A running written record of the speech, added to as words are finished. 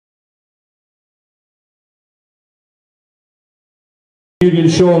Union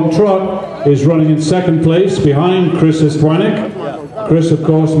Sean Trott is running in second place behind Chris Istwanik. Chris, of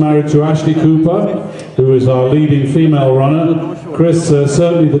course, married to Ashley Cooper, who is our leading female runner. Chris,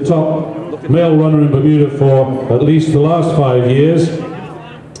 certainly the top male runner in Bermuda for at least the last 5 years,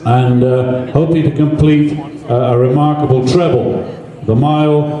 and hoping to complete a remarkable treble: the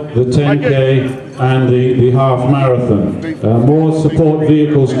mile, the 10K, and the half marathon. More support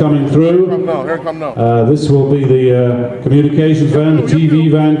vehicles coming through. This will be the communications van, the TV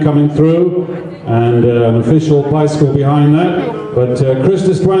van coming through, and an official bicycle behind that. But Chris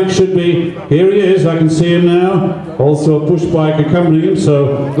Istwanik should be, here he is, I can see him now. Also a push bike accompanying him,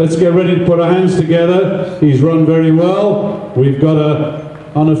 so let's get ready to put our hands together. He's run very well. We've got a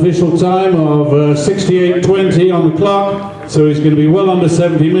unofficial time of 68:20 on the clock, so he's going to be well under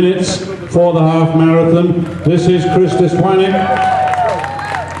 70 minutes for the half marathon. This is Chris Istwanik.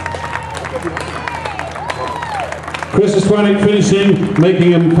 Chris Istwanik finishing,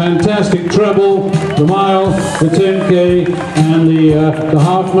 making a fantastic treble: the mile, the 10K, and the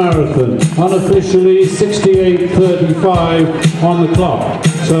half marathon. Unofficially 68:35 on the clock.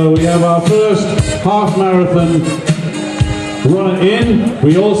 So we have our first half marathon runner in.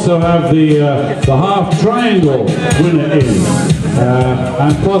 We also have the half triangle winner in,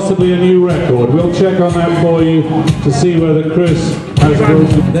 and possibly a new record. We'll check on that for you to see whether Chris has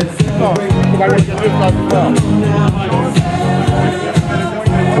broken.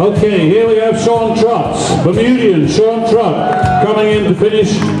 Okay, here we have Sean Trott, Bermudian Sean Trott, coming in to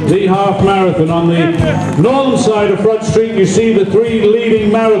finish the half marathon. On the northern side of Front Street, you see the 3 leading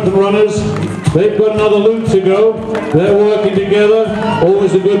marathon runners. They've got another loop to go. They're working together.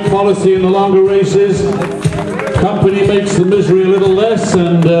 Always a good policy in the longer races. Company makes the misery a little less,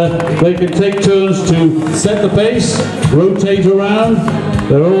 and they can take turns to set the pace, rotate around.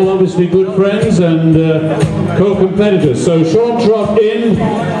 They're all obviously good friends and co-competitors. So Sean Trott in,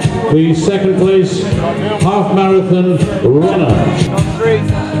 the second place half marathon runner.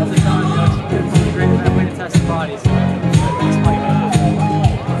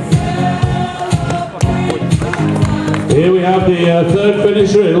 Here we have the third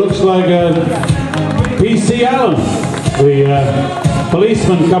finisher. It looks like P.C. Allen, the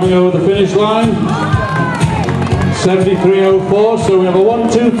policeman, coming over the finish line. 73:04. So we have a 1,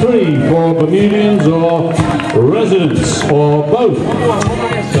 2, 3 for Bermudians or residents or both.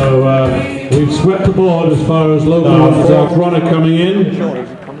 So we've swept the board as far as local runner coming in.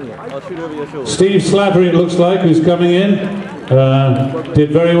 Steve Slattery, it looks like, who's coming in. Did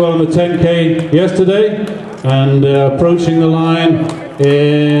very well in the 10K yesterday, and approaching the line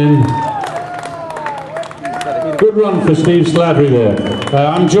in good run for Steve Slattery there.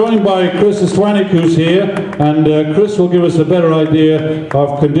 I'm joined by Chris Istwanik, who's here, and Chris will give us a better idea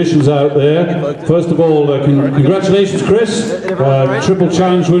of conditions out there. First of all, congratulations, Chris. Triple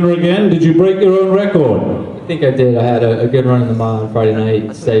challenge winner again. Did you break your own record? I think I did. I had a good run in the mile on Friday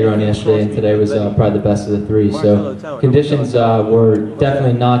night, steady run yesterday, and today was probably the best of the 3. So conditions were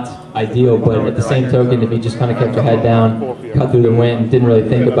definitely not ideal, but at the same token, if you just kind of kept your head down, cut through the wind, didn't really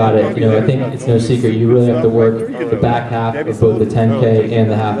think about it, you know, I think it's no secret, you really have to work the back half of both the 10K and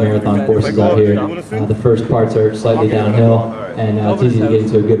the half marathon courses out here. The first parts are slightly downhill, and it's easy to get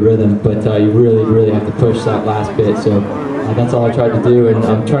into a good rhythm, but you really have to push that last bit. So that's all I tried to do, and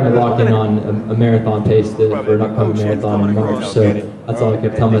I'm trying to lock in on a marathon pace for an upcoming marathon in March. So that's all I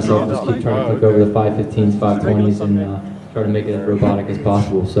kept telling myself, just keep trying to click over the 5:15s, 5:20s, and try to make it as robotic as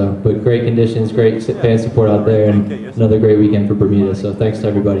possible. So, but great conditions, great fan support out there, and another great weekend for Bermuda. So thanks to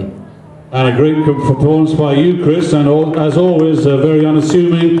everybody. And a great performance by you, Chris, and as always, very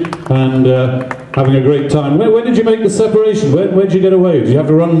unassuming and having a great time. When did you make the separation? When did you get away? Did you have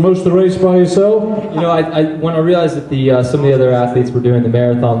to run most of the race by yourself? You know, when I realized that some of the other athletes were doing the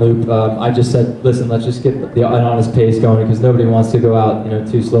marathon loop, I just said, listen, let's just get an honest pace going, because nobody wants to go out, you know,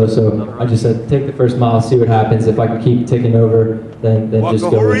 too slow. So I just said, take the first mile, see what happens. If I can keep ticking over, then just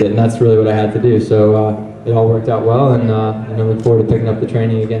go with it. And that's really what I had to do. So it all worked out well, and I look forward to picking up the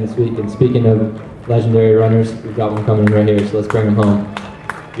training again this week. And speaking of legendary runners, we've got one coming in right here, so let's bring him home.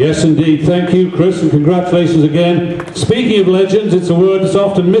 Yes, indeed. Thank you, Chris, and congratulations again. Speaking of legends, it's a word that's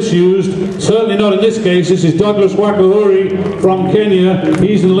often misused. Certainly not in this case. This is Douglas Wakahuri from Kenya.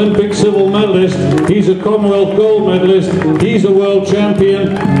 He's an Olympic silver medalist. He's a Commonwealth gold medalist. He's a world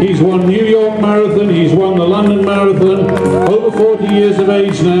champion. He's won New York Marathon. He's won the London Marathon. Over 40 years of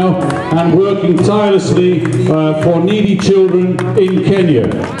age now, and working tirelessly for needy children in Kenya.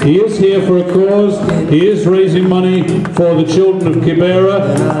 He is here for a cause. He is raising money for the children of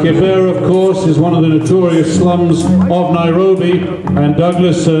Kibera. Kibera, of course, is one of the notorious slums of Nairobi, and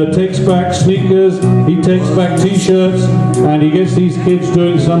Douglas takes back sneakers, he takes back t-shirts, and he gets these kids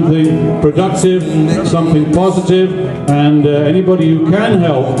doing something productive, something positive, and anybody who can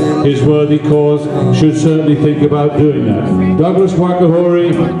help his worthy cause should certainly think about doing that. Douglas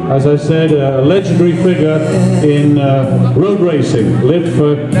Wakahori, as I said, a legendary figure in road racing, lived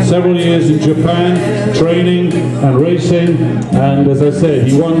for several years in Japan, training and racing, and as I said,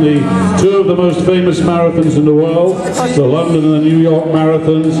 he won two of the most famous marathons in the world, the London and the New York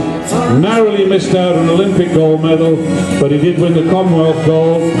marathons. Narrowly missed out on an Olympic gold medal, but he did win the Commonwealth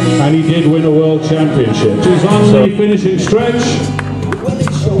gold, and he did win a world championship. He's on the finishing stretch.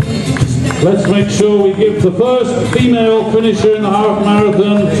 Let's make sure we give the first female finisher in the half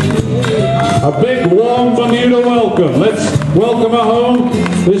marathon a big warm Bermuda welcome. Let's welcome her home.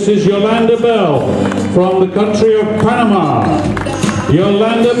 This is Yolanda Bell from the country of Panama.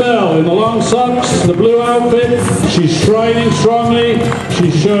 Yolanda Bell in the long socks, the blue outfit. She's striding strongly.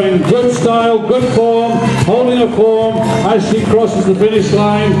 She's showing good style, good form, holding her form as she crosses the finish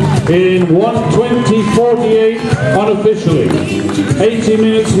line in 1:20.48 unofficially. 80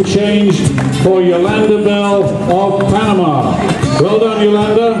 minutes and change for Yolanda Bell of Panama. Well done,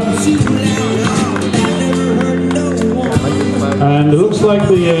 Yolanda. And it looks like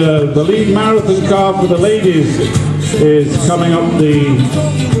the lead marathon car for the ladies is coming up the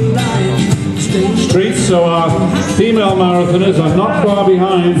street, so our female marathoners are not far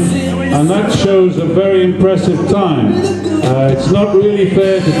behind, and that shows a very impressive time. It's not really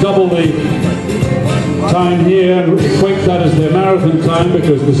fair to double the time here and equate that as their marathon time,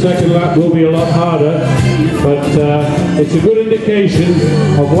 because the second lap will be a lot harder, but it's a good indication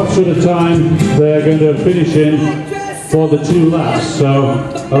of what sort of time they're going to finish in for the 2 laps. So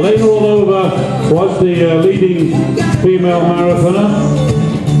Elena Orlova was the leading female marathoner.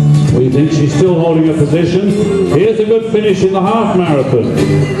 We think she's still holding a position. Here's a good finish in the half marathon.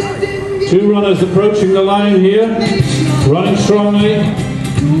 2 runners approaching the line here, running strongly.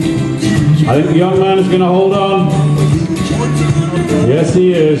 I think the young man is going to hold on. Yes,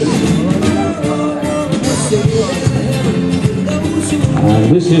 he is.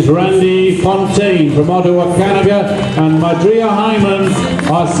 And this is Randy Fontaine from Ottawa, Canada, and Madria Hyman,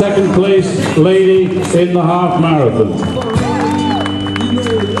 our second place lady in the half marathon.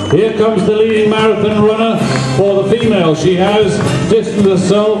 Here comes the leading marathon runner for the female. She has distanced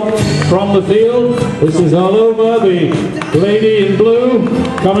herself from the field. This is all over, the lady in blue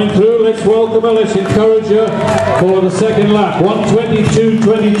coming through. Let's welcome her, let's encourage her for the second lap.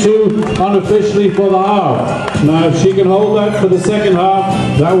 1:22.22 unofficially for the half. Now if she can hold that for the second half,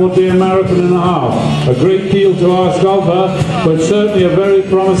 that will be a marathon and a half. A great deal to ask of her, but certainly a very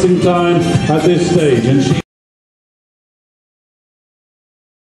promising time at this stage. And she